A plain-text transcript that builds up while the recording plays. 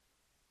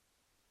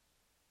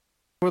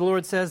Where the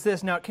Lord says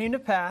this, "Now it came to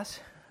pass,"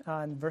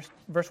 in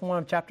verse 1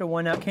 of chapter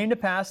 1, "Now it came to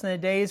pass in the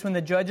days when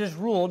the judges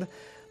ruled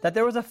that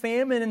there was a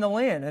famine in the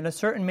land, and a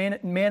certain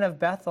man of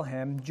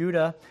Bethlehem,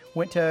 Judah,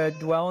 went to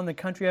dwell in the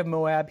country of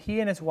Moab, he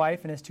and his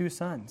wife and his 2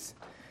 sons.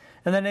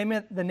 And the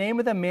name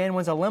of the man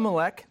was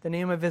Elimelech, the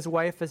name of his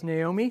wife was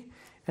Naomi,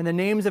 and the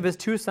names of his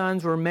 2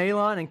 sons were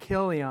Mahlon and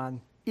Chilion,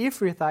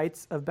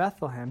 Ephrathites of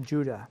Bethlehem,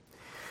 Judah.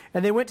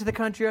 And they went to the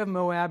country of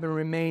Moab and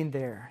remained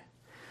there.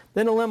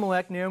 Then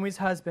Elimelech, Naomi's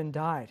husband,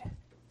 died,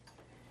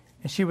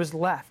 and she was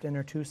left and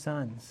her 2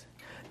 sons.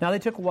 Now they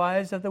took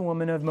wives of the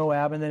women of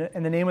Moab, and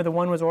the name of the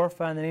one was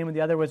Orpah, and the name of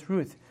the other was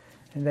Ruth.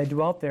 And they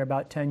dwelt there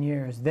about 10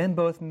 years. Then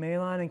both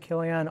Mahlon and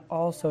Chilion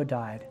also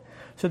died.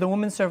 So the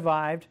woman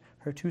survived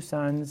her 2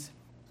 sons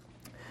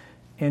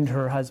and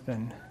her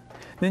husband.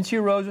 Then she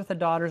arose with the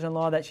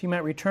daughters-in-law that she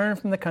might return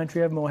from the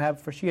country of Moab,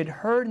 for she had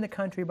heard in the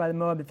country by the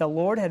Moab that the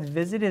Lord had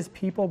visited his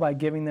people by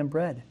giving them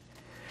bread.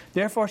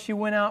 Therefore she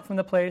went out from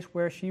the place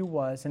where she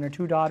was, and her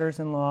 2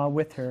 daughters-in-law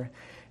with her,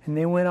 and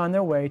they went on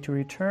their way to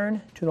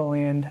return to the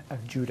land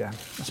of Judah."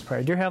 Let's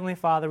pray. Dear Heavenly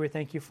Father, we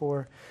thank you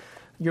for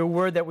your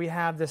word that we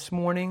have this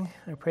morning.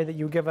 I pray that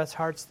you give us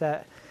hearts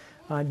that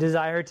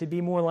desire to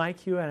be more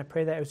like you, and I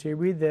pray that as we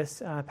read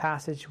this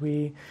passage,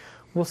 we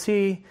will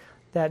see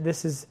that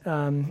this is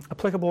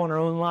applicable in our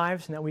own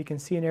lives, and that we can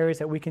see in areas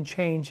that we can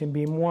change and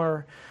be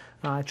more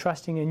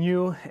trusting in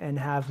you and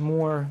have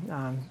more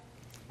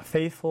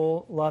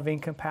faithful, loving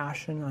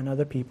compassion on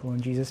other people.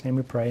 In Jesus' name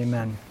we pray,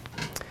 amen.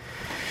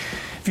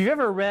 If you've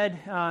ever read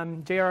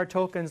J.R.R.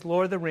 Tolkien's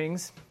Lord of the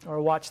Rings, or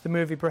watched the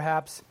movie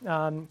perhaps,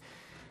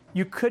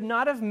 you could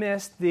not have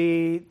missed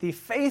the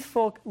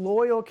faithful,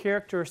 loyal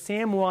character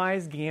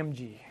Samwise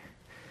Gamgee.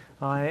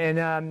 And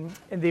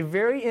at the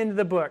very end of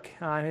the book,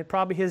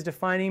 probably his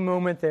defining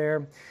moment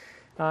there,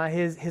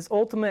 his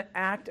ultimate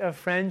act of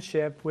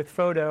friendship with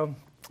Frodo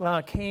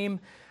came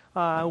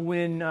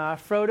when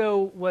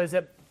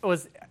Frodo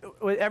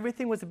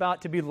everything was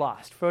about to be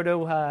lost.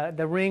 Frodo,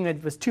 the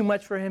ring was too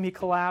much for him. He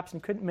collapsed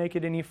and couldn't make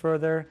it any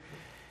further.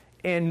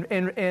 And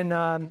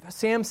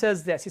Sam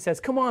says this. He says,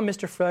 "Come on,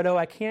 Mr. Frodo,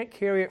 I can't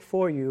carry it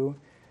for you,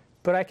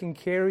 but I can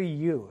carry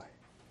you."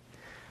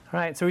 All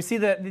right, so we see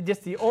that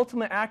just the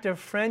ultimate act of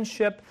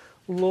friendship,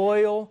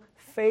 loyal,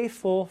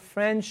 faithful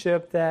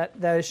friendship that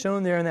is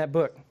shown there in that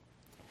book.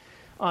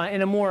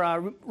 In a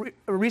more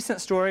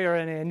recent story, or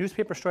in a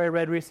newspaper story I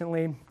read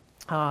recently,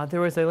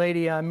 there was a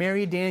lady,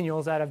 Mary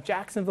Daniels, out of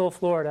Jacksonville,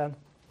 Florida.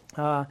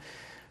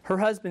 Her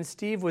husband,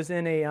 Steve, was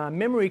in a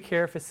memory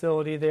care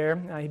facility there.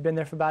 He'd been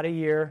there for about a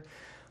year.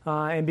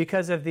 And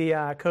because of the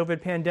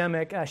COVID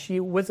pandemic,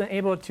 she wasn't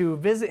able to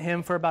visit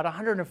him for about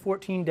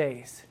 114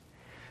 days.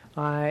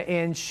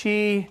 And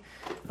she,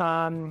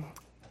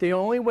 the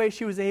only way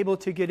she was able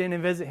to get in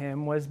and visit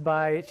him was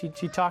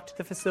she talked to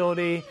the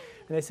facility,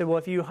 and they said, well,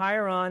 if you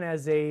hire on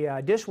as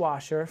a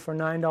dishwasher for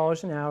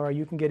 $9 an hour,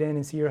 you can get in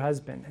and see your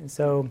husband. And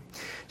so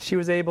she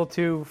was able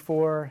to,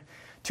 for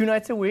 2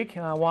 nights a week,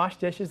 wash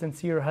dishes and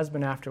see her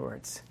husband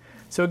afterwards.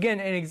 So again,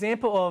 an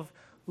example of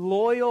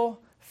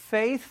loyal,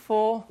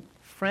 faithful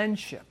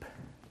friendship.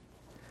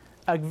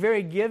 A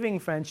very giving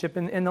friendship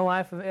in the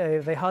life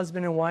of a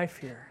husband and wife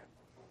here.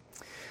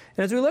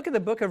 And as we look at the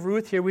book of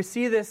Ruth here, we'll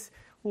see this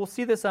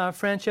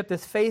friendship,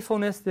 this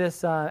faithfulness,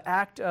 this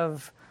act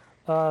of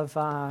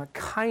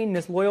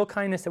kindness, loyal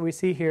kindness that we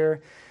see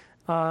here,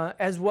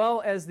 as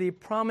well as the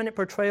prominent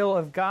portrayal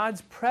of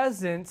God's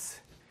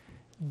presence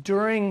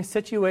during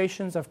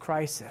situations of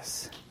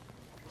crisis.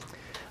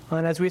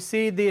 And as we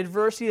see the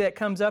adversity that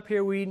comes up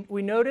here, we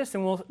notice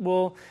and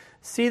we'll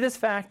see this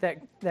fact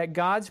that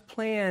God's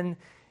plan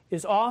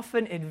is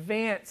often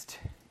advanced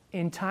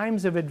in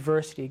times of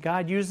adversity.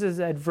 God uses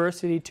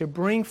adversity to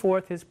bring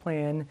forth his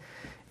plan,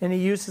 and he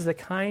uses the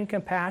kind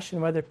compassion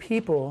of other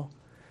people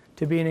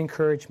to be an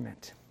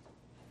encouragement.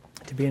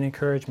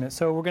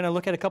 So we're going to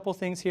look at a couple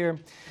things here.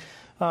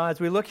 As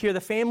we look here, the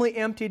family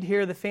emptied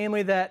here, the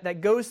family that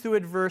goes through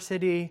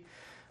adversity,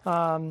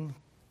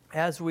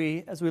 as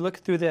we look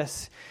through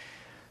this.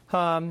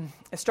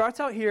 It starts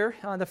out here.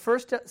 The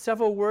first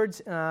several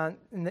words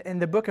in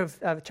the book of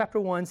chapter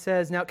 1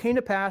 says, "Now it came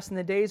to pass in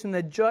the days when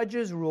the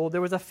judges ruled,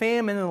 there was a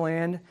famine in the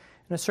land,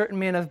 and a certain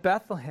man of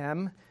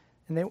Bethlehem,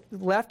 and he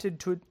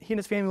and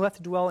his family left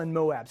to dwell in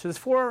Moab." So there's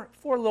four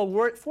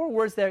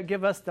words that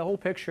give us the whole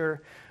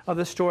picture of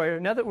the story.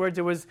 In other words,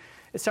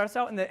 it starts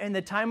out in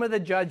the time of the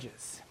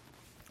judges.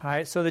 All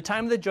right. So the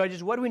time of the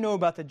judges. What do we know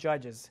about the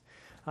judges?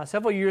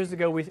 Several years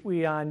ago,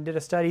 we did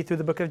a study through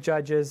the book of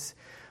Judges.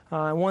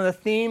 One of the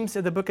themes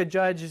of the book of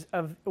Judges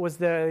was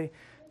the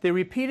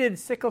repeated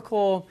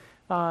cyclical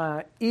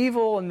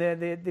evil, and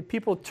the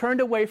people turned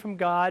away from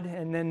God,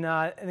 and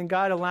then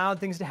God allowed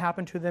things to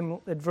happen to them,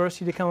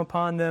 adversity to come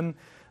upon them,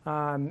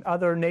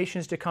 other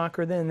nations to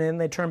conquer them, and then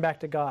they turned back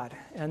to God.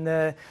 And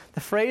the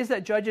phrase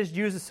that Judges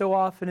uses so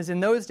often is,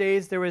 "In those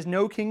days there was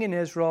no king in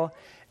Israel.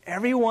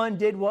 Everyone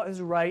did what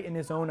was right in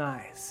his own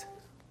eyes."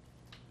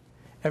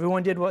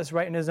 Everyone did what was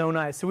right in his own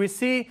eyes. So we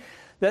see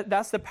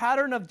that's the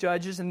pattern of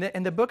Judges, and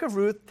the book of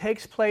Ruth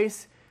takes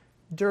place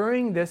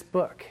during this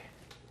book.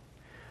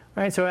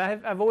 Right, so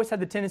I've always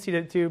had the tendency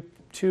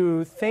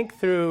to think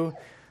through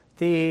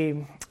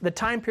the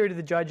time period of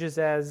the Judges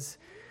as,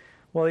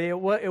 well,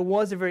 it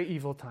was a very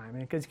evil time.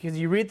 Because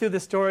you read through the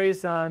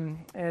stories,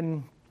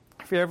 and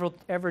if you're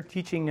ever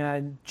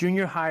teaching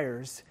junior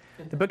hires,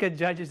 the book of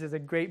Judges is a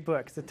great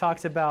book. Because it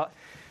talks about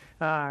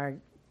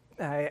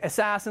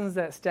assassins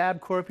that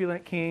stab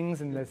corpulent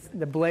kings, and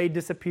the blade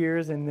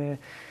disappears, and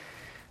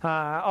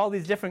all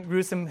these different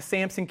gruesome,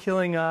 Samson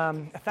killing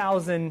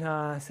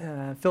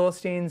 1,000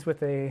 Philistines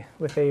with a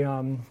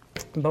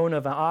bone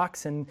of an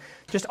ox, and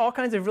just all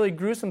kinds of really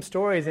gruesome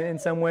stories in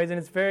some ways,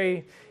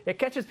 and it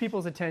catches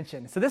people's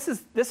attention. So this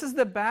is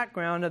the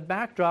background, the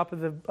backdrop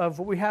of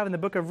what we have in the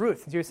book of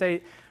Ruth. So you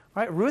say,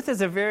 all right, Ruth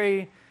is a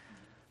very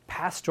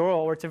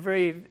pastoral, or it's a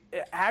very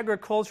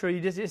agricultural.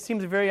 It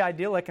seems very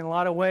idyllic in a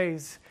lot of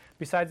ways.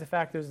 Besides the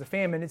fact there's the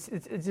famine,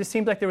 it just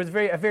seems like there was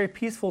a very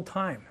peaceful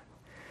time.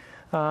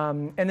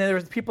 And then there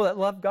was people that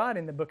loved God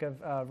in the book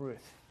of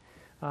Ruth.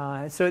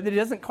 So it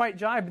doesn't quite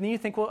jibe. And then you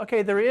think, well,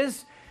 okay,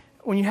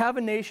 when you have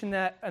a nation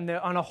that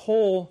on a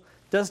whole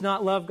does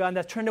not love God,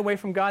 that's turned away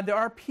from God,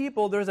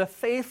 there's a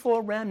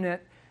faithful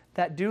remnant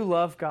that do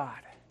love God.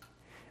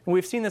 And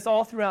we've seen this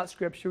all throughout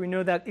Scripture. We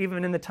know that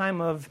even in the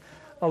time of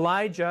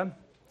Elijah,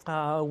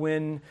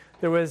 when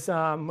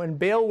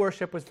Baal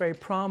worship was very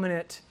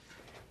prominent,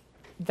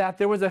 that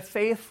there was a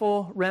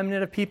faithful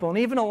remnant of people. And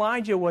even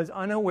Elijah was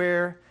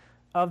unaware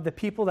of the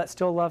people that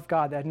still loved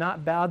God, that had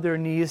not bowed their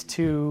knees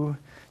to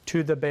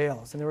the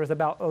Baals. And there was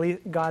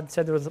God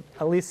said there was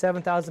at least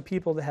 7,000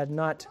 people that had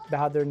not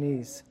bowed their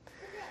knees.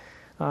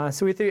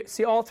 So we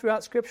see all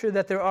throughout Scripture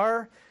that there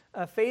are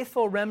a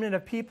faithful remnant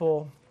of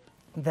people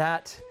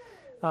that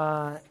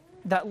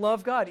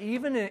love God,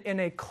 even in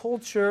a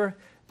culture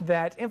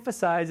that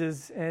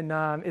emphasizes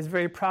and is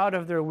very proud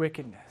of their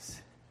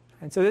wickedness.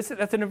 And so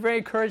that's a very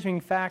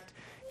encouraging fact,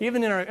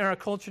 even in our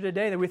culture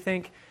today, that we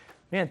think,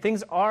 man,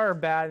 things are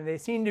bad, and they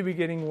seem to be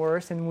getting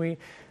worse, and we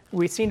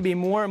seem to be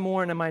more and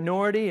more in a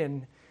minority.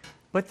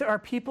 But there are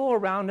people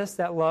around us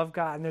that love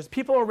God, and there's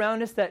people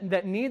around us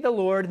that need the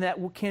Lord and that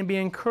can be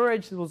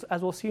encouraged,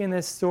 as we'll see in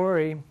this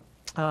story,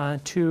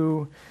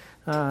 to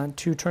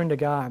turn to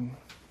God.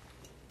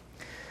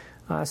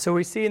 So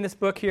we see in this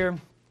book here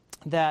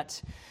that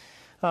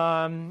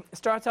it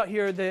starts out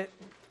here that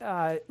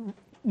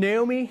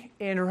Naomi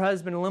and her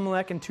husband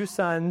Elimelech and 2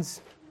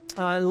 sons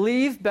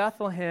leave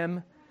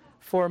Bethlehem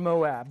for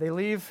Moab. They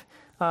leave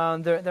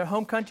their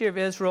home country of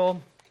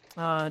Israel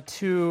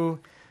to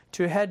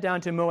head down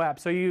to Moab.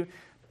 So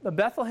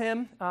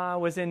Bethlehem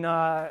was in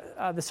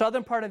the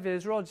southern part of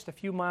Israel, just a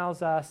few miles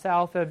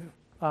south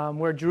of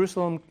where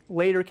Jerusalem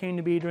later came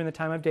to be during the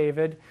time of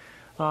David.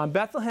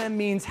 Bethlehem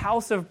means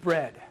house of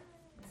bread.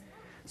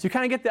 So you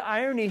kind of get the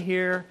irony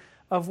here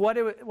of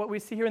what we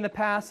see here in the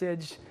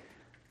passage,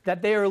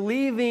 that they are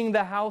leaving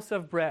the house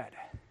of bread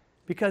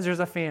because there's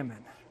a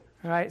famine.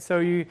 Right? So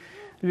you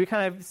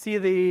kind of see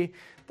the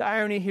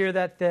irony here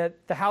that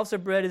the house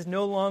of bread is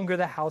no longer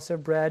the house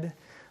of bread.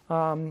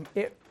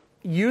 It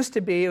used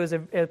to be, it was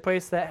a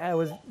place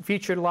that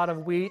featured a lot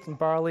of wheat and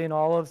barley and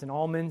olives and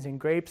almonds and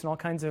grapes and all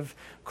kinds of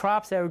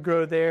crops that would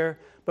grow there.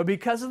 But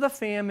because of the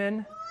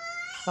famine,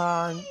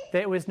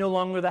 it was no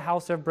longer the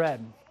house of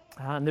bread.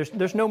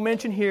 There's no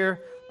mention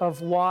here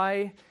of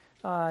why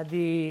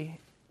the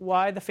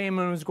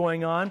famine was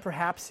going on.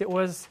 Perhaps it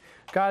was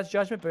God's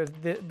judgment,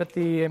 but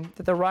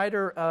the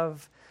writer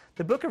of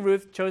the book of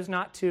Ruth chose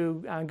not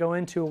to go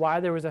into why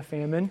there was a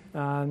famine.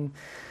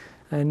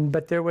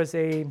 But there was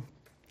the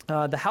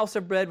house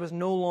of bread was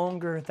no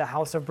longer the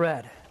house of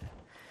bread.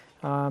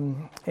 So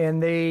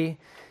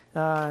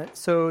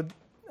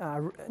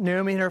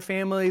Naomi and her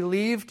family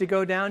leave to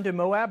go down to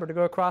Moab, or to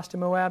go across to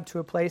Moab, to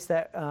a place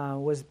that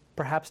was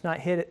perhaps not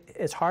hit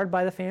as hard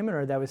by the famine,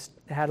 or that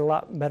had a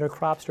lot better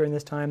crops during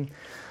this time.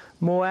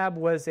 Moab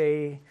was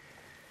a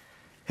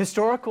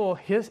historical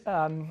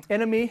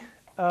enemy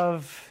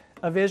of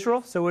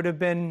Israel, so it would have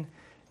been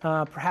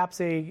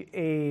perhaps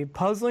a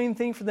puzzling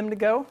thing for them to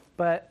go,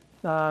 but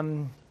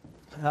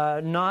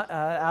not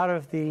out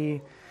of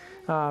the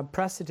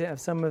precedent of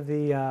some of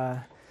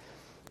the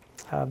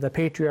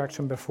patriarchs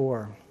from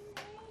before.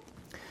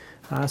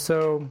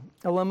 So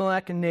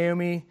Elimelech and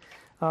Naomi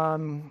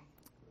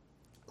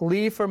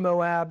leave for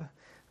Moab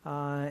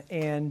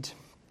and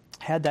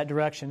head that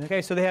direction.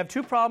 Okay, so they have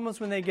 2 problems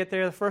when they get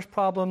there. The first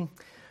problem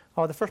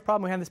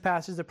we have in this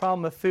passage is the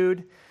problem of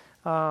food.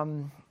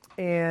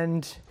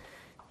 And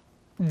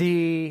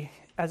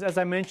as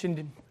I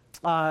mentioned,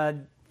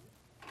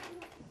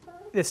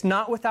 it's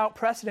not without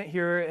precedent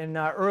here in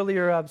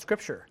earlier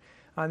Scripture.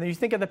 You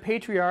think of the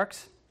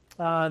patriarchs,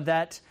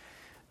 that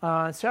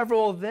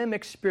several of them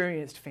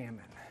experienced famine.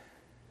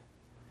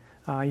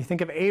 You think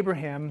of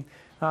Abraham,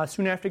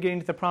 soon after getting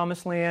to the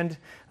Promised Land,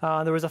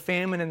 there was a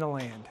famine in the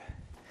land.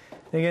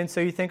 Again,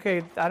 so you think,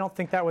 hey, I don't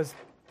think that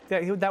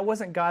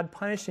wasn't God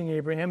punishing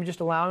Abraham, just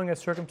allowing a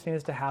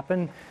circumstance to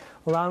happen,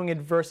 allowing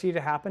adversity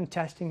to happen,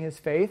 testing his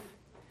faith.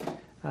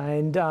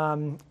 And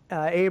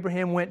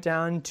Abraham went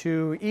down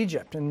to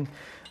Egypt, and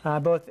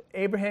both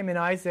Abraham and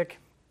Isaac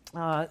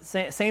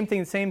same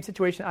thing, same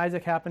situation.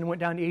 Isaac happened, went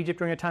down to Egypt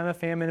during a time of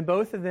famine, and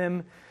both of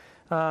them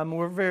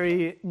were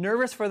very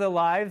nervous for their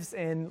lives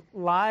and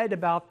lied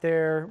about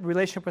their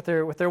relationship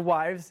with their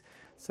wives,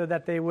 so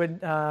that they would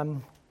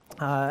their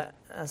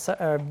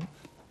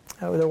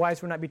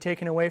wives would not be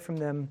taken away from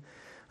them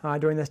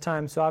during this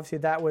time. So obviously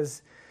that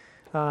was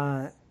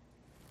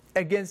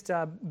against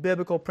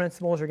biblical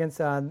principles, or against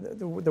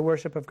the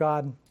worship of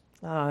God.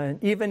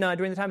 Even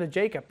during the time of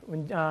Jacob,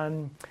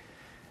 when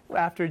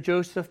after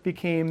Joseph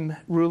became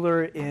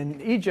ruler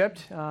in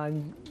Egypt,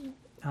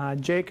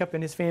 Jacob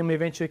and his family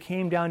eventually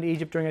came down to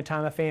Egypt during a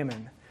time of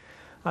famine.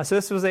 So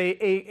this was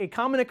a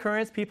common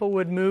occurrence. People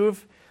would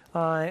move,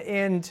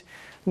 and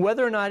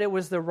whether or not it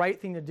was the right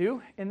thing to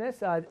do in this,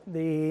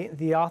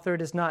 the author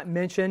does not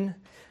mention,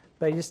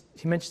 but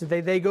he mentions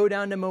that they go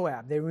down to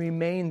Moab. They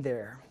remain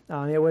there.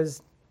 It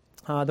was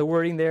the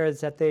wording there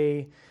is that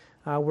they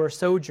were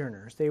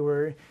sojourners.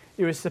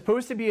 It was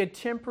supposed to be a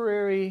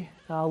temporary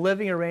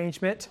living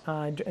arrangement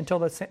until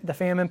the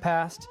famine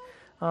passed,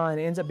 and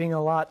it ends up being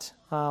a lot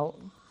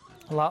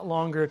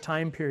longer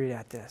time period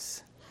at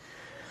this.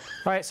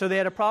 All right, so they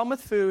had a problem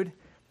with food.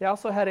 They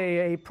also had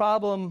a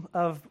problem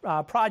of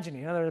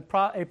progeny.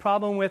 A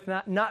problem with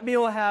not being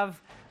able to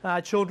have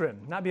children,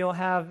 not being able to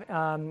have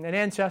an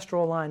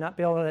ancestral line, not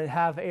being able to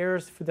have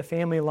heirs for the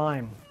family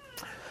line.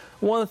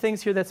 One of the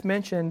things here that's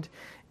mentioned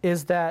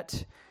is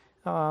that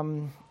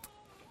where's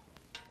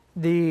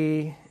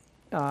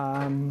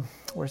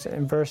it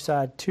in verse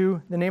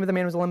 2? The name of the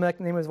man was Elimelech,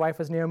 the name of his wife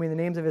was Naomi, the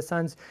names of his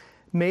sons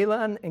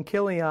Mahlon and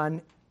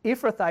Chilion,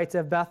 Ephrathites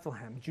of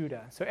Bethlehem,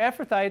 Judah. So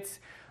Ephrathites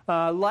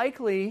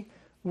likely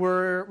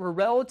were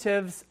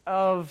relatives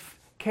of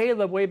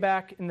Caleb way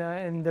back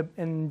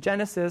in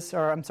Genesis,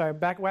 or I'm sorry,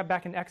 back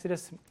in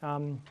Exodus,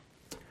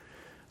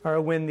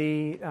 or when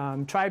the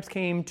tribes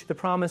came to the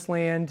Promised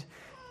Land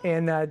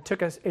and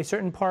took a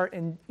certain part,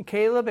 and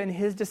Caleb and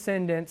his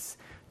descendants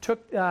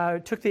took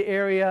the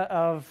area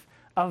of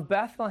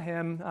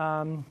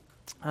Bethlehem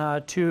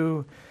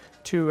to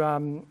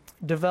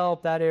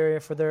develop that area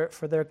for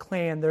their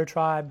clan, their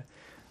tribe.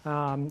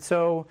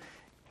 So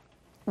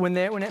when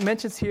it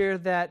mentions here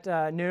that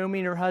Naomi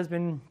and her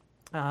husband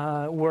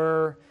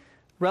were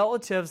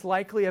relatives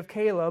likely of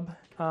Caleb,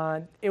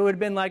 it would have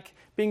been like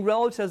being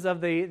relatives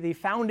of the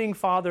founding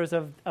fathers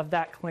of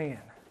that clan.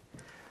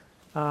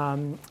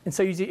 And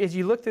so as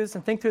you look through this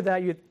and think through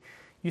that,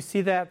 you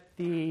see that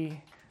the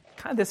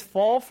kind of this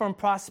fall from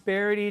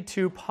prosperity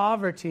to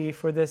poverty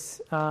for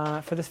this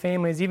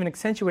family is even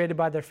accentuated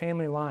by their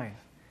family line.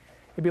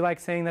 It'd be like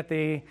saying that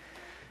a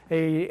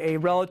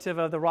relative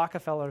of the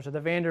Rockefellers or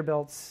the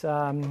Vanderbilts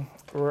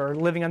were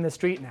living on the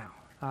street now.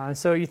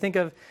 So you think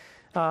of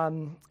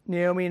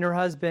Naomi and her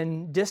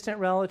husband, distant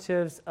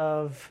relatives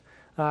of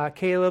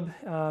Caleb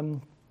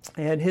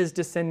and his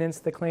descendants,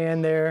 the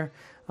clan there,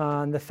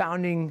 the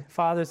founding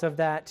fathers of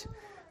that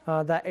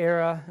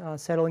era,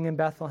 settling in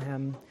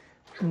Bethlehem,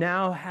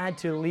 now had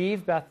to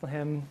leave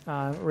Bethlehem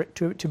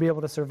to be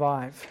able to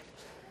survive.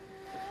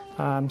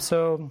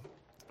 So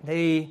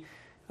they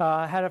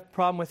had a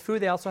problem with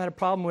food. They also had a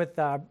problem with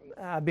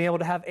being able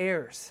to have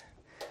heirs.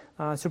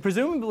 So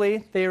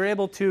presumably they were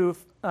able to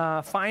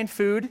find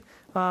food,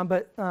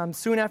 but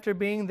soon after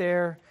being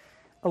there,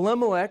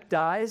 Elimelech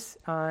dies,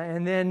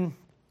 and then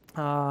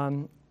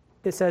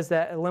it says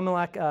that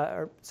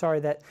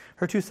that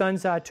her two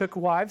sons took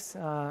wives,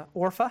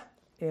 Orpah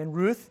and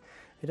Ruth.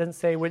 It doesn't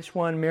say which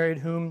one married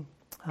whom,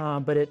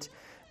 but it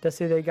does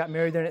say they got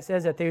married there, and it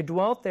says that they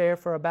dwelt there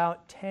for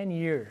about 10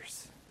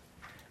 years.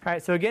 All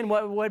right, so again,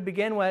 what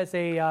began was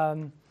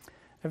a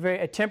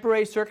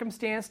temporary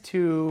circumstance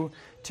to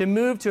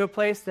move to a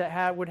place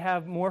that would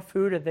have more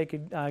food, that they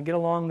could get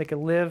along, they could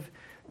live,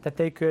 that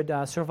they could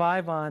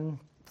survive on,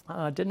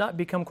 did not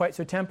become quite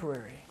so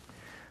temporary.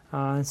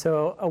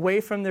 So away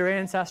from their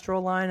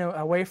ancestral line,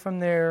 away from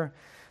their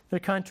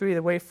country,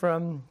 away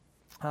from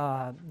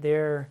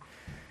their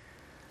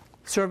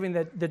serving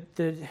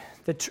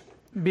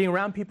being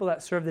around people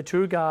that serve the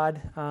true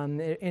God,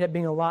 it ended up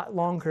being a lot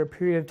longer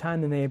period of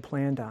time than they had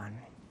planned on.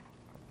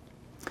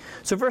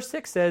 So verse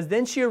 6 says,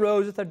 "Then she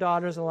arose with her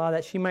daughters-in-law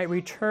that she might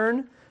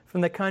return from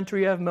the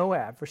country of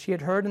Moab, for she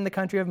had heard in the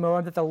country of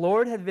Moab that the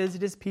Lord had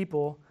visited his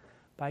people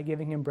by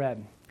giving him bread."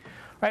 All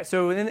right,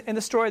 so in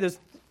the story,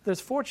 there's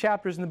 4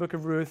 chapters in the book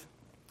of Ruth,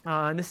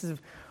 and this is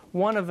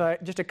one of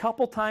just a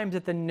couple times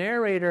that the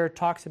narrator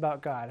talks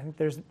about God. I think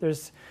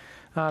there's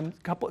a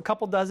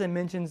couple dozen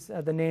mentions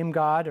the name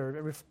God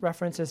or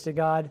references to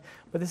God,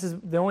 but this is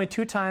the only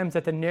 2 times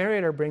that the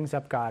narrator brings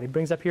up God. He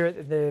brings up here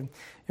in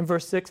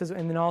verse 6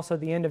 and then also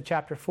the end of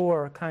chapter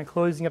 4, kind of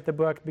closing up the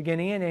book,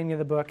 beginning and ending of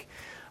the book.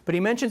 But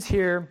he mentions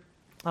here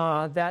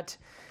that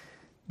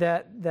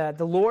the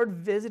Lord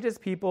visited his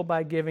people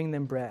by giving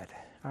them bread.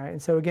 All right,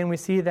 and so again we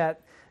see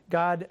that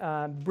God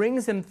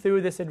brings them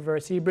through this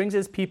adversity, brings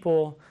his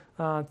people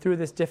through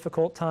this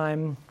difficult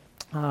time,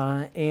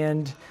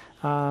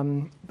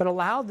 but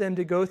allowed them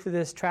to go through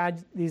these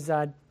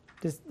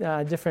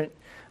different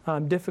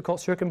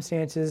difficult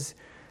circumstances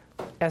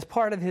as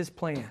part of his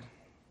plan.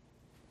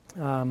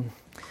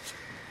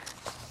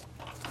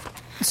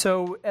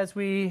 So as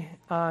we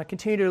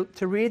continue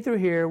to read through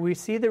here, we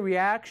see the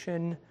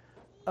reaction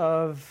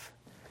of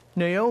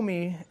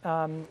Naomi,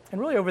 and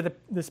really over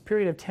this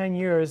period of 10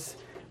 years,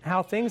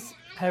 how things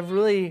have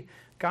really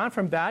gone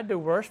from bad to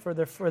worse for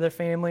their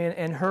family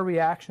and her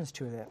reactions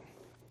to it.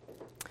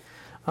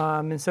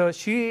 And so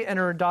she and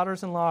her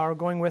daughters-in-law are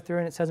going with her,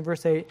 and it says in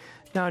verse 8,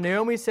 "Now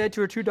Naomi said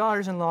to her two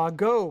daughters-in-law,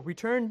 'Go,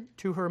 return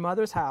to her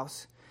mother's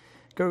house.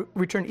 Go,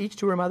 return each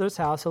to her mother's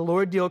house. The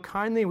Lord deal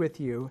kindly with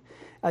you,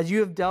 as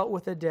you have dealt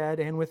with the dead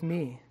and with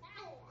me.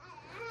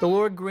 The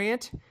Lord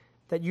grant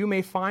that you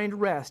may find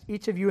rest,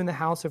 each of you in the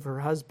house of her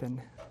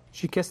husband.'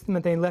 She kissed them,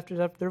 and they lifted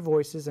up their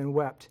voices and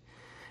wept.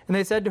 And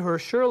they said to her,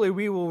 'Surely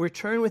we will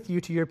return with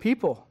you to your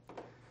people.'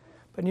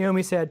 But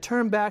Naomi said,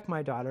 'Turn back,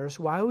 my daughters.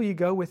 Why will you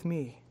go with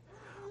me?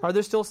 Are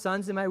there still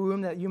sons in my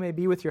womb that you may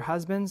be with your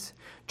husbands?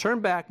 Turn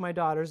back, my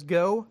daughters.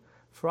 Go,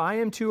 for I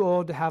am too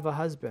old to have a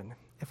husband.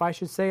 If I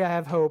should say I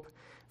have hope,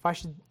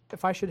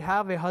 if I should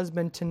have a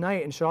husband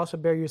tonight and should also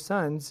bear you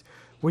sons,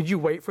 would you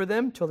wait for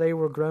them till they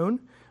were grown?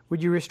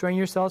 Would you restrain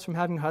yourselves from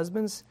having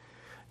husbands?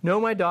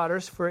 No, my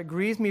daughters, for it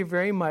grieves me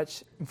very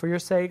much, and for your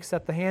sakes,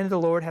 that the hand of the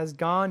Lord has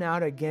gone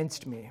out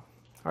against me.'"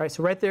 All right,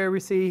 so right there we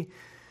see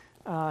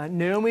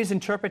Naomi's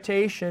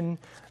interpretation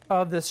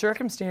of the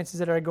circumstances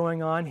that are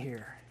going on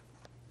here.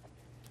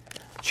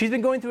 She's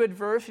been going through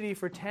adversity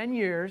for 10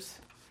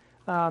 years.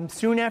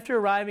 Soon after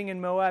arriving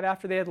in Moab,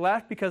 after they had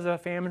left because of a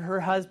famine,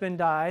 her husband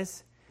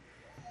dies.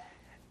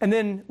 And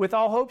then, with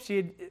all hope,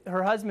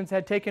 her sons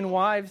had taken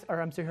wives,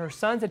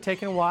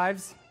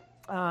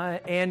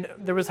 and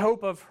there was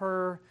hope of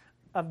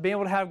being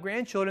able to have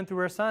grandchildren through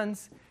her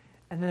sons.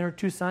 And then her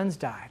two sons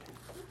died.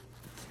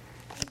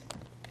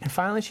 And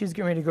finally, she's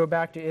getting ready to go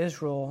back to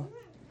Israel,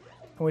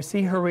 and we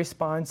see her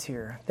response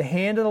here: "The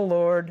hand of the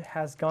Lord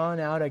has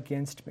gone out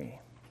against me."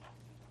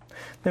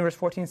 Then verse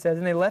 14 says,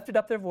 "And they lifted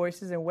up their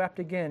voices and wept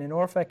again. And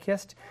Orpah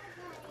kissed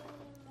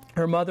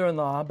her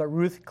mother-in-law, but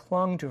Ruth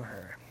clung to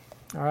her."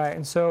 All right,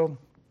 and so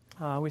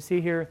we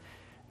see here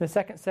the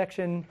second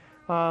section,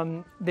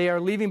 they are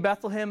leaving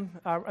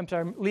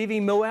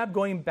leaving Moab,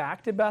 going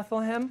back to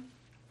Bethlehem.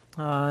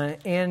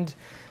 And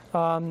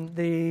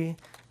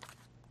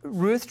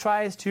Ruth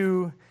tries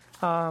to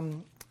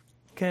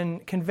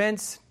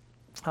convince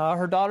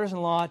her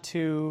daughters-in-law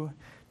to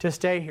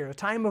stay here, a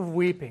time of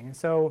weeping.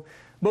 So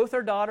both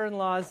her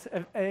daughter-in-laws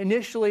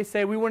initially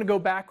say, "We want to go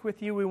back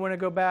with you. We want to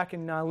go back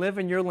and live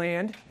in your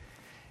land."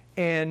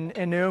 And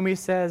Naomi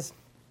says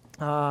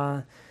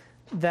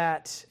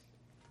that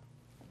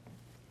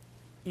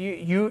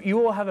you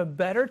will have a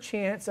better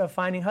chance of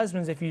finding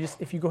husbands if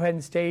you go ahead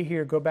and stay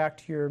here, go back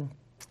to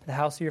the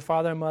house of your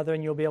father and mother,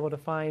 and you'll be able to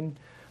find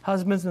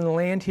husbands in the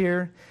land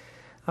here.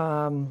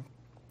 And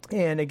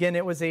again,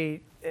 it was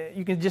you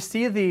can just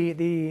see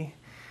the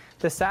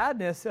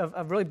sadness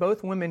of really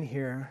both women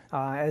here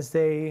as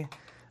they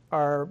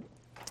are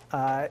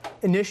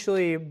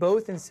initially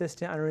both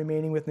insistent on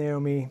remaining with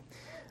Naomi.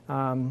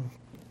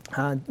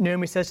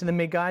 Naomi says to them,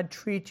 "May God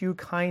treat you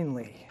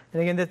kindly."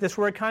 And again, this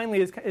word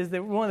kindly is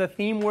one of the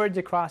theme words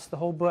across the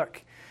whole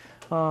book.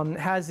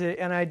 Has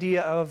an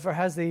idea of, or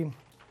has the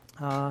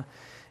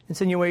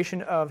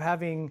insinuation of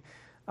having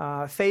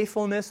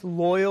faithfulness,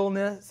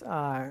 loyalness,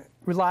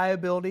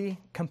 reliability,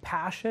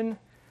 compassion.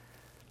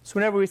 So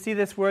whenever we see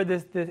this word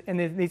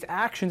and these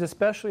actions,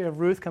 especially of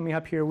Ruth coming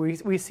up here,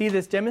 we see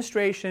this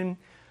demonstration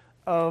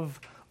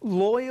of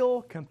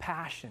loyal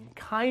compassion,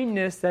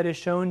 kindness that is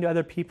shown to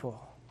other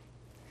people.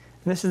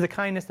 And this is the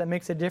kindness that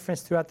makes a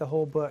difference throughout the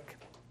whole book.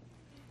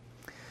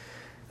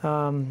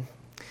 And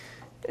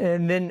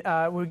then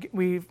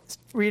we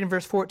read in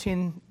verse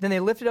 14, "Then they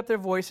lifted up their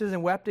voices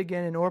and wept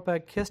again, and Orpah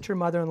kissed her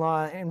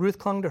mother-in-law, and Ruth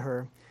clung to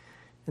her."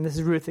 And this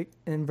is Ruth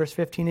in verse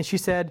 15. "And she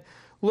said,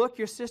 'Look,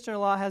 your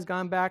sister-in-law has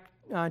gone back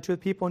to the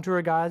people and to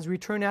her gods.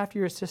 Return after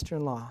your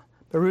sister-in-law.'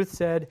 But Ruth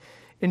said,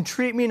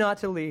 'Entreat me not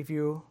to leave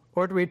you,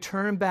 or to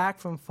return back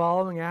from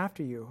following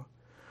after you.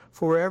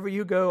 For wherever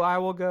you go, I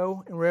will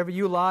go, and wherever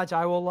you lodge,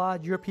 I will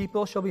lodge. Your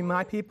people shall be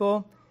my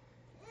people,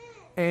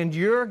 and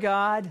your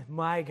God,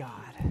 my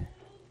God.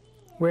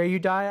 Where you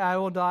die, I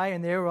will die,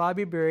 and there will I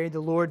be buried.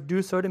 The Lord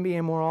do so to me,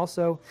 and more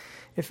also,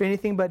 if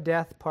anything but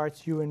death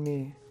parts you and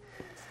me.'"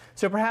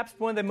 So perhaps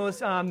one of the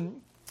most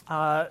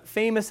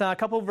famous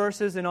couple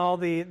verses in all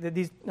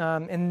these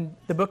in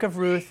the book of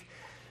Ruth,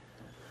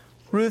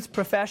 Ruth's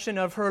profession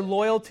of her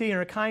loyalty and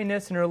her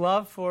kindness and her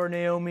love for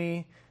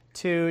Naomi,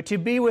 to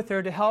be with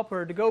her, to help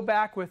her, to go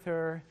back with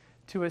her,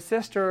 to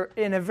assist her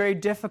in a very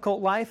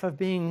difficult life of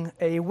being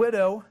a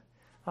widow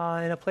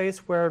in a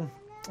place where,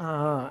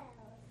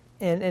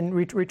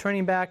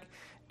 returning back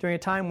during a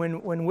time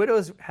when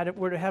widows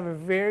were to have a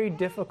very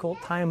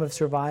difficult time of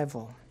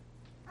survival.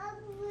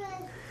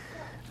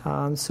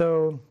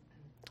 So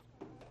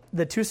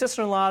the two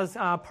sister-in-laws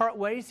part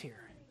ways here.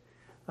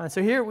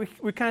 So here we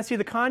kind of see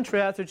the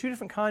contrast. There are two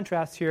different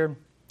contrasts here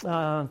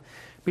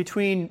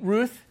between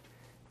Ruth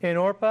and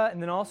Orpah,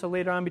 and then also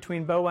later on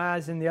between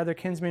Boaz and the other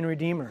kinsman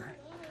redeemer.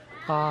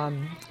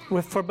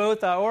 For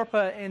both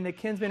Orpah and the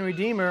kinsman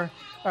redeemer,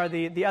 or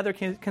the other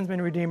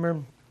kinsman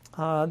redeemer,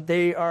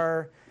 They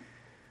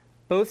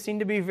both seem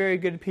to be very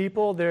good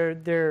people.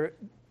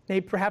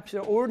 They perhaps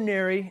are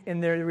ordinary in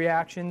their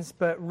reactions,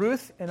 but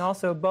Ruth and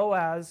also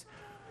Boaz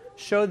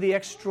show the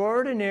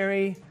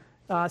extraordinary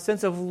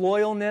sense of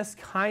loyalness,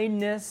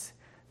 kindness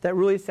that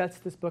really sets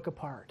this book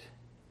apart.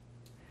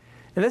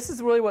 And this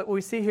is really what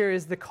we see here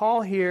is the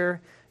call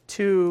here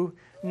to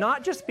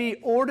not just be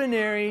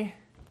ordinary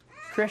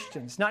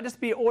Christians, not just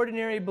be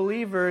ordinary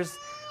believers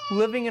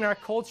living in our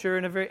culture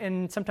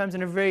and sometimes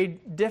in a very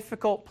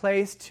difficult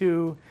place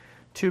to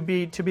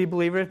be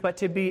believers, but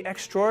to be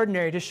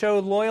extraordinary, to show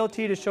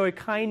loyalty, to show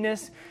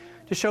kindness,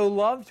 to show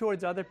love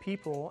towards other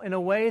people in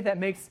a way that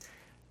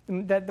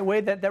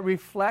that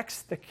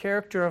reflects the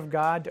character of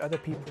God to other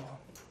people.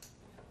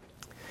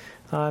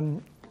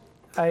 When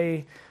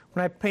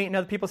I paint in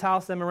other people's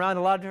houses, I'm around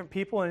a lot of different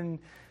people, and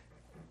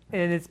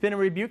it's been a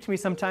rebuke to me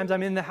sometimes.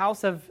 I'm in the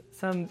house of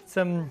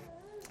some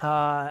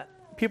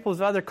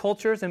people's other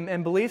cultures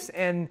and beliefs,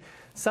 and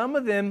some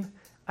of them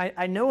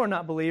I know are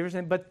not believers,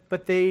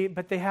 but they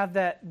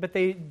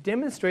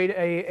demonstrate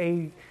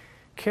a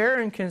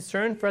care and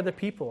concern for other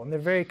people, and they're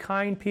very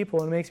kind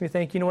people, and it makes me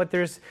think,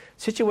 there's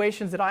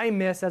situations that I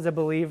miss as a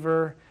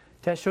believer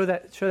to show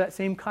that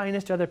same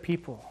kindness to other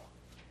people,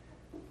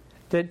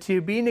 that to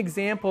be an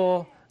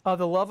example of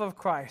the love of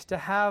Christ, to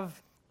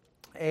have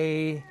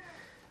a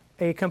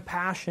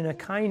compassion, a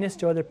kindness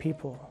to other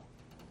people.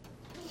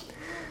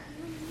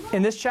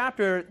 In this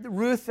chapter,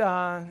 Ruth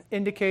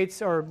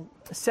indicates or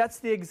sets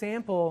the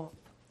example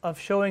of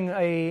showing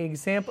a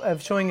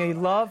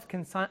love,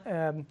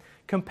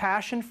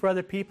 compassion for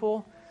other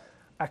people,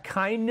 a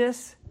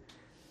kindness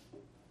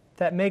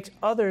that makes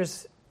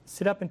others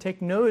sit up and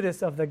take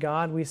notice of the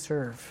God we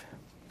serve.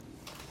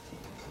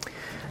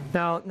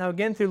 Now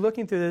again, through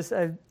looking through this,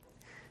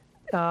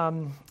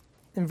 in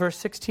verse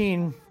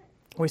 16,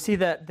 we see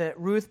that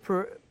Ruth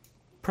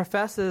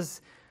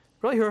professes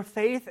really her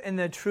faith in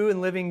the true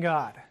and living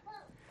God.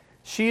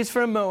 She's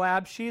from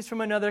Moab. She's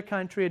from another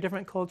country, a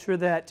different culture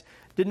that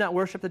did not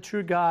worship the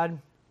true God.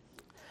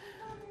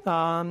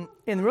 And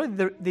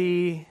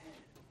really,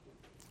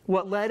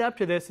 what led up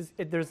to this is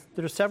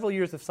there's several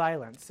years of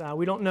silence.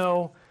 We don't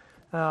know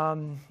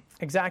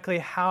exactly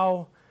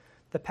how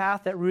the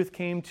path that Ruth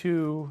came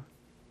to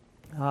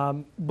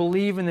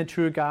believe in the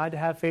true God, to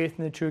have faith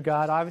in the true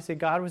God. Obviously,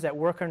 God was at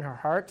work in her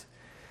heart.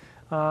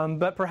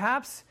 But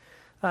perhaps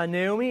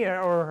Naomi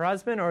or her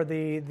husband or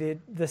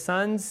the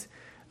sons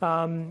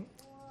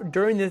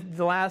during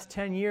the last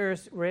 10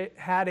 years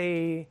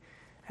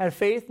had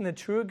faith in the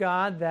true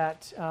God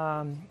that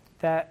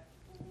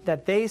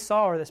they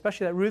saw, or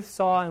especially that Ruth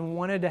saw, and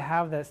wanted to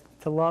have this,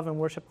 to love and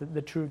worship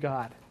the true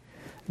God.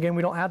 Again,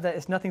 we don't have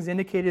that. Nothing's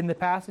indicated in the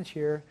passage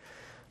here.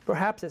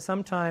 Perhaps at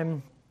some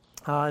time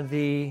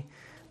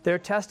their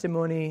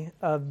testimony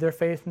of their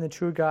faith in the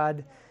true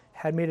God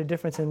had made a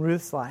difference in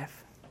Ruth's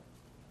life.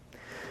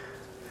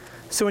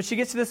 So when she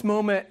gets to this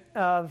moment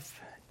of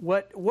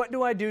what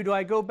do I do? Do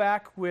I go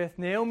back with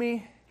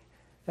Naomi?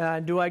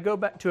 Do I go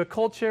back to a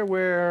culture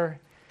where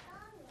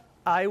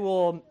I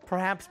will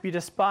perhaps be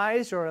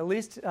despised or at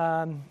least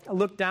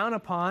looked down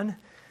upon?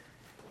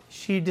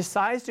 She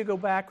decides to go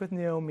back with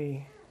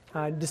Naomi,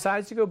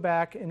 decides to go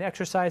back and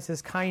exercise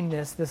this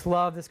kindness, this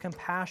love, this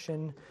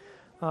compassion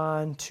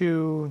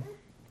to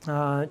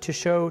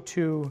show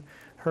to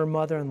her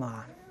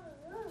mother-in-law.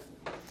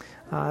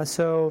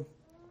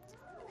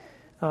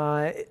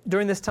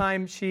 During this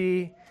time,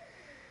 she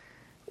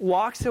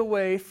walks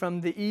away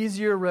from the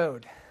easier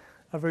road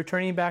of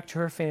returning back to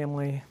her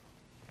family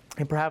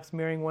and perhaps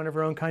marrying one of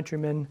her own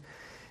countrymen.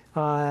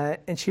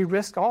 And she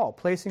risked all,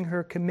 placing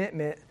her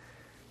commitment,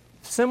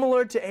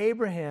 similar to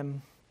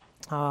Abraham,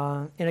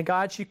 in a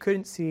God she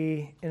couldn't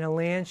see, in a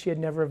land she had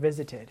never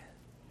visited.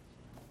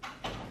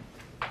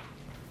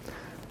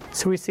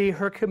 So we see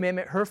her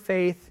commitment, her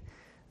faith,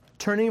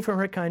 turning from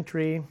her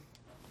country,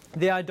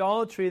 the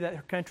idolatry that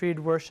her country had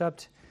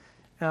worshipped,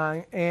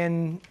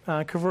 and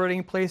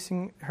converting,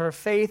 placing her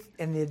faith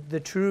in the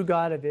true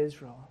God of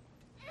Israel.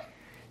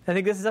 I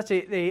think this is such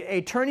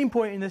a turning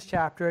point in this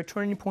chapter, a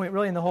turning point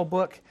really in the whole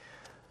book,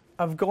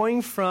 of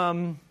going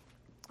from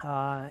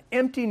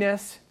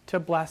emptiness to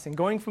blessing,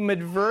 going from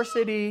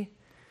adversity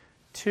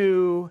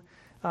to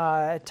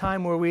a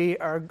time where we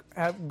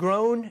have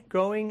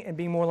growing, and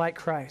being more like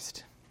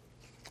Christ.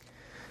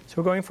 So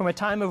we're going from a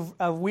time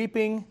of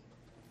weeping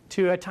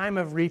to a time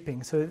of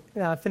reaping. So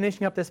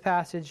finishing up this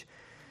passage,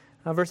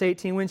 verse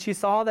 18, when she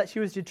saw that she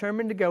was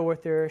determined to go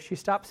with her, she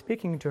stopped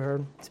speaking to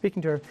her.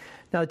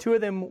 Now the two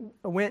of them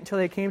went till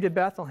they came to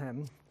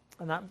Bethlehem,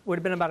 and that would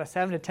have been about a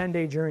 7 to 10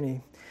 day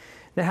journey.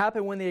 And it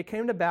happened when they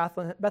came to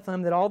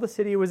Bethlehem that all the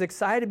city was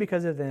excited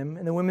because of them,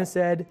 and the women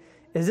said,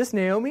 "Is this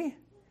Naomi?"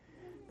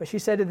 But she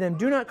said to them,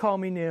 "Do not call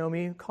me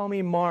Naomi, call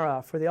me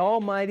Mara, for the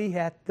Almighty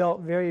hath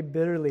dealt very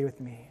bitterly with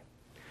me."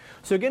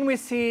 So again we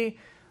see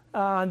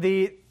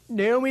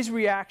Naomi's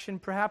reaction,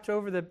 perhaps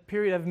over the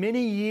period of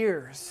many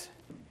years,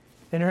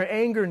 and her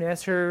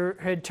angerness,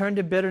 had turned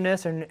to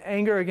bitterness and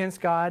anger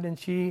against God, and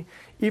she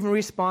even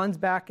responds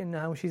back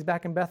when she's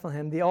back in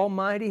Bethlehem, "The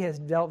Almighty has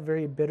dealt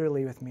very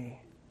bitterly with me."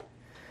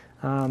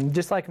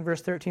 Just like in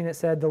verse 13 it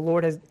said, the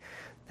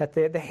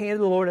hand of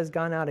the Lord has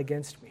gone out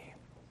against me.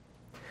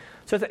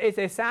 So it's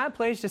a sad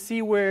place to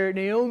see where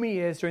Naomi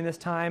is during this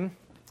time,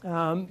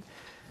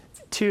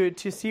 to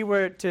see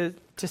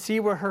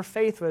where her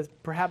faith was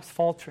perhaps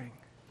faltering.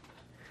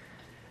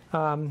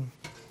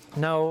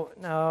 Now,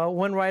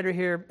 one writer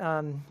here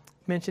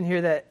mentioned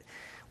here that,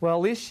 well,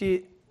 at least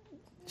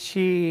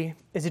she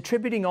is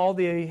attributing all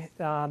the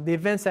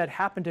events that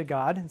happened to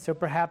God, and so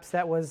perhaps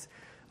that was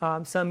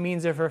some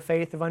means of her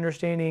faith, of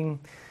understanding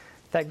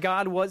that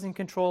God was in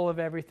control of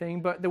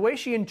everything. But the way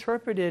she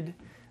interpreted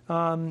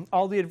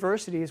all the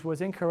adversities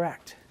was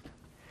incorrect.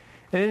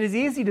 And it is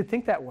easy to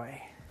think that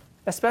way,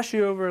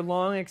 especially over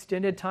long,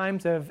 extended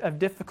times of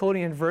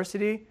difficulty and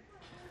adversity,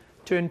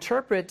 to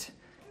interpret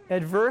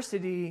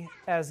adversity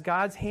as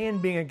God's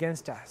hand being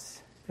against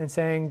us and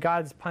saying,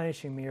 God's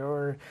punishing me,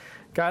 or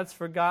God's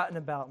forgotten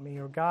about me,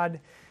 or God,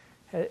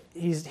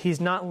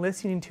 he's not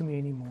listening to me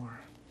anymore.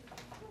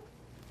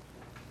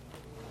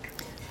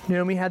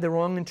 Naomi had the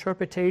wrong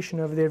interpretation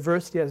of the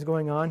adversity that's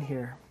going on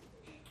here.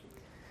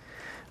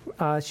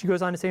 She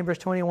goes on to say in verse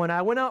 21,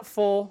 I went out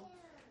full,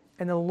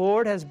 and the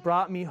Lord has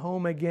brought me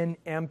home again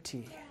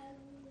empty.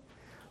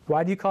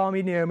 Why do you call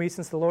me Naomi,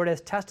 since the Lord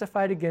has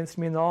testified against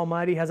me, and the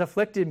Almighty has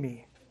afflicted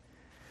me?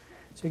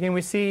 So again,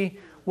 we see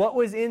what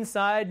was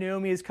inside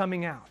Naomi is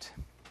coming out.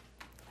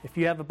 If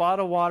you have a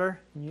bottle of water,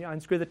 and you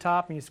unscrew the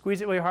top, and you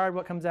squeeze it really hard,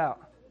 what comes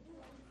out?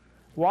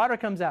 Water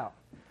comes out.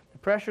 The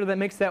pressure that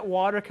makes that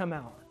water come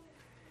out.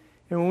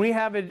 And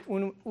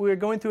when we're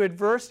going through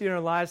adversity in our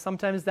lives,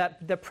 sometimes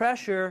the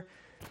pressure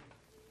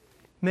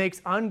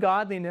makes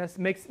ungodliness,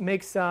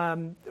 makes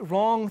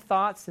wrong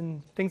thoughts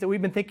and things that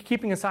we've been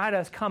keeping inside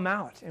us come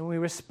out, and we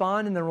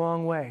respond in the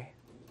wrong way.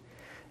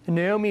 And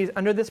Naomi is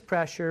under this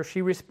pressure.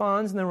 She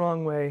responds in the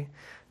wrong way,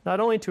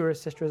 not only to her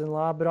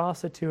sisters-in-law, but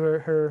also to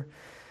her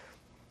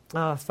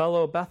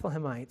fellow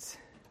Bethlehemites.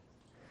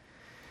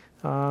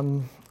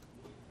 The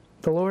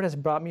Lord has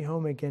brought me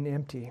home again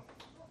empty.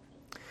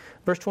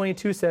 Verse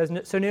 22 says,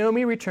 So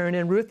Naomi returned,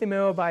 and Ruth the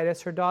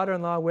Moabitess, her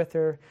daughter-in-law with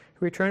her,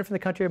 who returned from the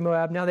country of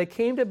Moab. Now they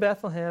came to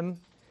Bethlehem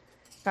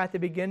at the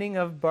beginning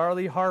of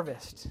barley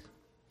harvest.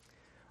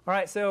 All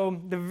right,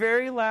 so the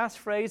very last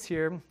phrase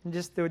here,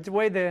 just the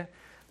way the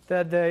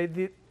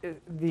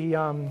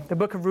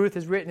book of Ruth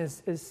is written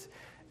is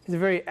a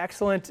very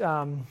excellent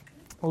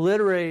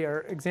literary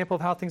or example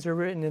of how things are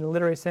written in a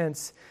literary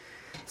sense.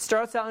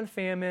 Starts out in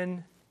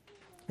famine,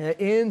 and it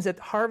ends at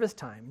harvest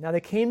time. Now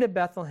they came to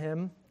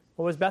Bethlehem.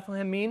 What does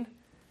Bethlehem mean?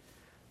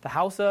 The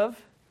house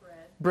of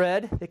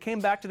bread. They came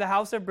back to the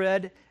house of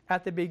bread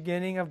at the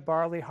beginning of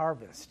barley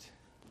harvest.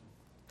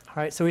 All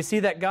right, so we see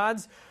that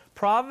God's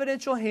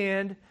providential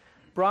hand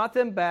brought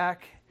them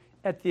back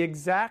at the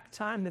exact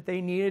time that they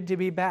needed to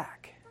be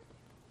back,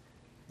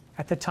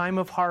 at the time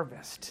of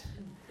harvest.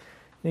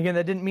 And again,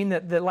 that didn't mean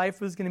that life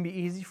was going to be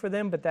easy for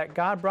them, but that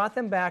God brought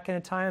them back in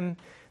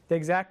the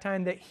exact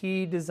time that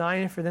He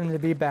designed for them to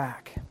be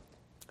back,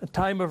 a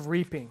time of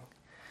reaping.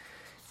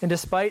 And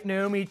despite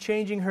Naomi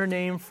changing her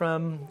name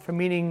from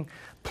meaning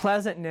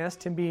pleasantness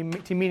to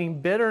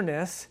meaning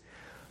bitterness,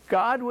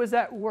 God was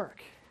at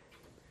work.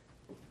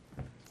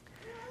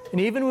 And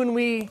even when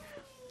we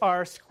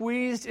are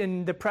squeezed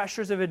in the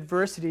pressures of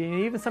adversity,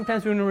 and even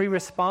sometimes when we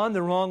respond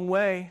the wrong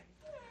way,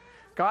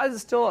 God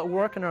is still at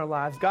work in our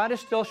lives. God is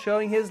still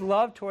showing His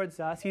love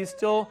towards us. He is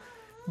still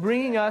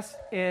bringing us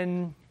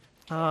in,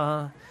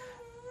 allowing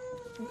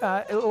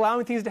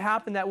things to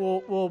happen that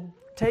will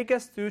take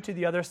us through to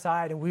the other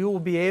side, and we will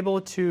be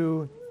able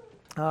to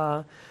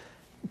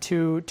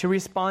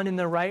respond in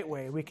the right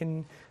way. We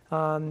can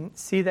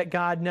see that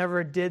God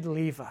never did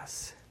leave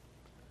us.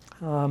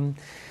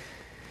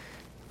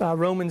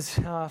 Romans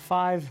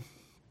 5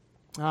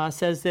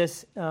 says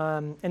this,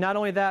 and not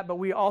only that, but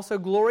we also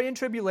glory in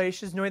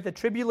tribulations, knowing that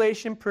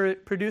tribulation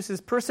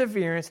produces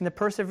perseverance, and the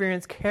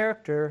perseverance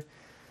character,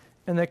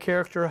 and the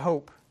character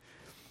hope.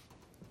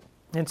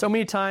 And so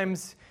many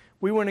times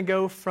we want to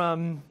go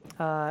from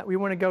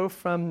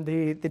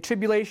the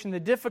tribulation, the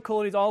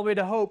difficulties, all the way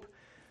to hope.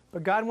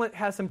 But God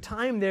has some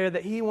time there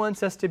that He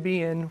wants us to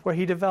be in, where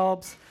He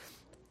develops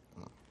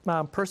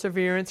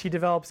perseverance, He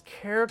develops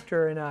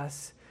character in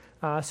us,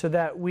 so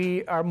that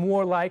we are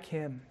more like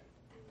Him.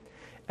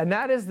 And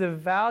that is the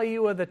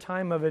value of the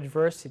time of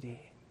adversity.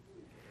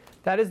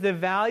 That is the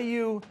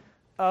value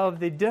of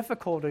the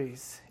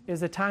difficulties, is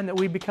the time that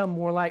we become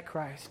more like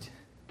Christ.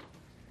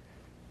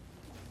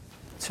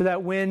 So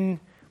that when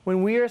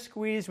we are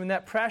squeezed, when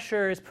that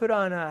pressure is put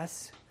on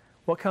us,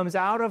 what comes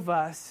out of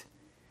us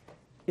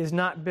is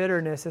not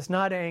bitterness, it's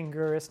not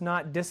anger, it's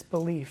not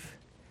disbelief,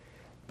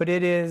 but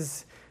it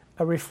is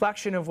a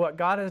reflection of what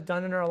God has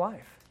done in our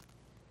life.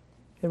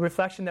 A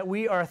reflection that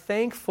we are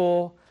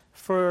thankful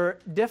for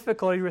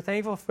difficulty, we're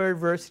thankful for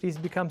adversities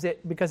because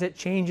it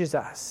changes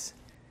us.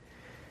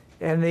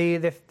 And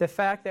the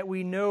fact that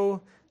we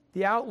know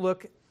the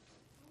outlook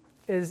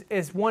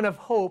is one of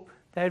hope,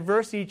 that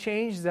adversity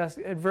changes us,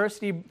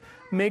 adversity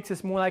makes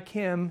us more like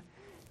Him,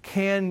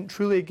 can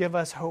truly give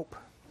us hope.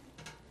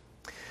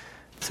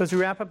 So as we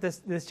wrap up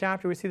this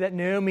chapter, we see that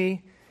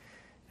Naomi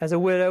as a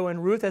widow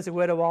and Ruth as a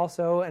widow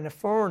also and a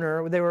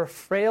foreigner, they were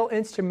frail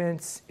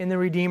instruments in the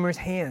Redeemer's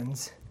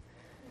hands.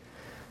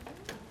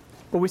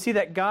 But we see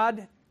that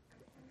God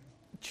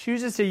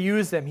chooses to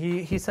use them.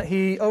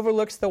 He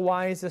overlooks the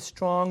wise, the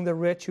strong, the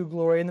rich who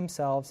glory in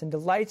themselves and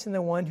delights in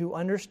the one who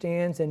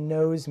understands and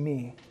knows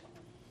me.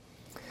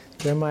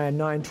 Jeremiah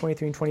 9,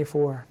 23 and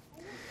 24.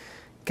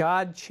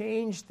 God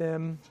changed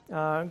them.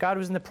 God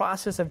was in the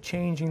process of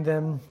changing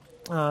them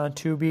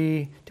to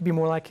be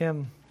more like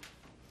Him.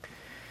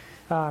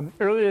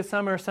 Earlier this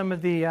summer, some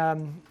of the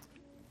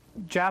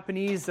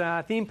Japanese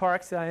theme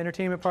parks,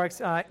 entertainment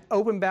parks,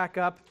 opened back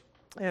up,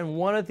 and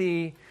one of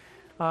the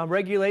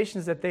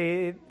regulations that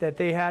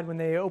they had when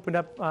they opened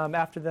up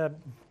after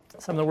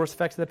some of the worst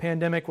effects of the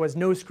pandemic was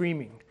no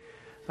screaming,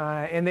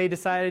 and they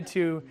decided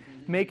to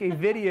make a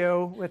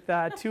video with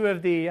two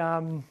of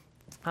the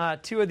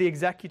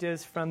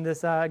executives from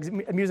this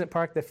amusement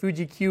park, the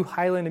Fuji Q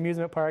Highland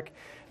Amusement Park,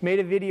 made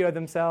a video of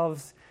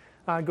themselves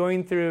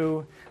going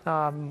through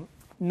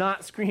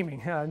not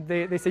screaming.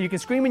 They said you can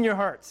scream in your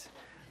hearts.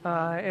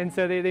 And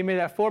so they made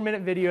that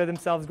 4-minute video of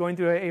themselves going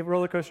through a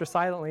roller coaster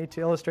silently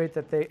to illustrate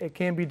that it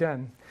can be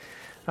done.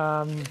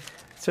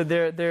 So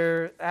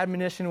their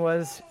admonition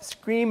was,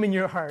 scream in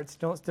your hearts,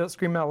 don't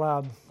scream out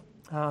loud.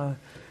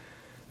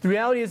 The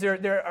reality is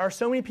there are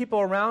so many people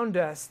around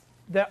us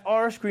that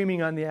are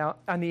screaming on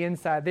the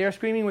inside. They are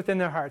screaming within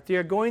their heart. They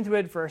are going through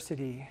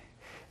adversity.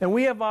 And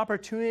we have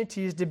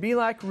opportunities to be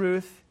like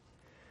Ruth,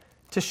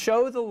 to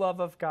show the love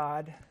of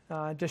God,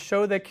 to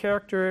show the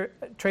character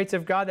traits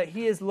of God, that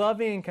He is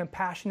loving and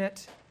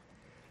compassionate,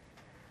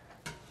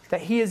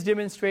 that He has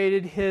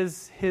demonstrated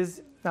His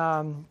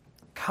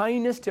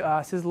kindness to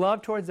us, His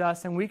love towards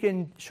us, and we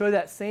can show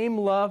that same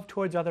love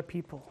towards other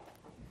people.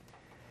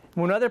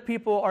 When other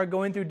people are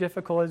going through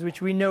difficulties,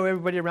 which we know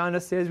everybody around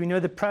us is, we know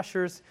the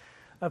pressures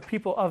of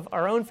people of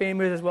our own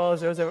families as well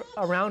as those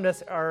around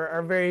us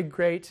are very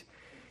great,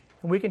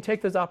 and we can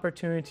take those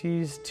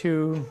opportunities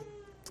to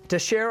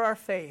share our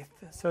faith.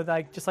 So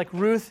just like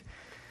Ruth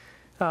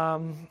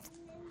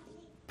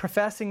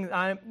professing,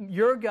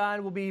 your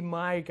God will be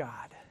my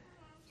God,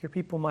 your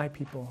people my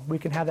people. We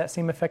can have that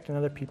same effect on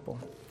other people.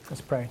 Let's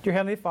pray. Dear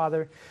Heavenly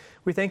Father,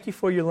 we thank You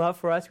for Your love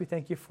for us. We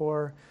thank You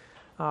for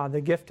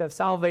the gift of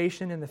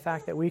salvation and the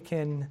fact that we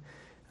can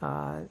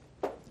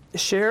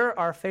share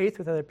our faith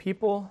with other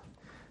people,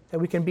 that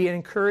we can be an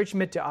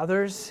encouragement to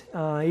others,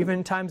 even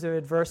in times of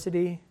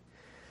adversity.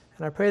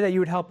 And I pray that You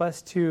would help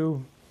us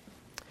to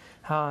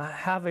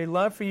have a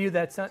love for You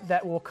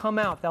that will come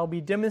out, that will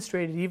be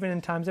demonstrated even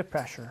in times of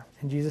pressure.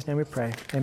 In Jesus' name we pray. Amen.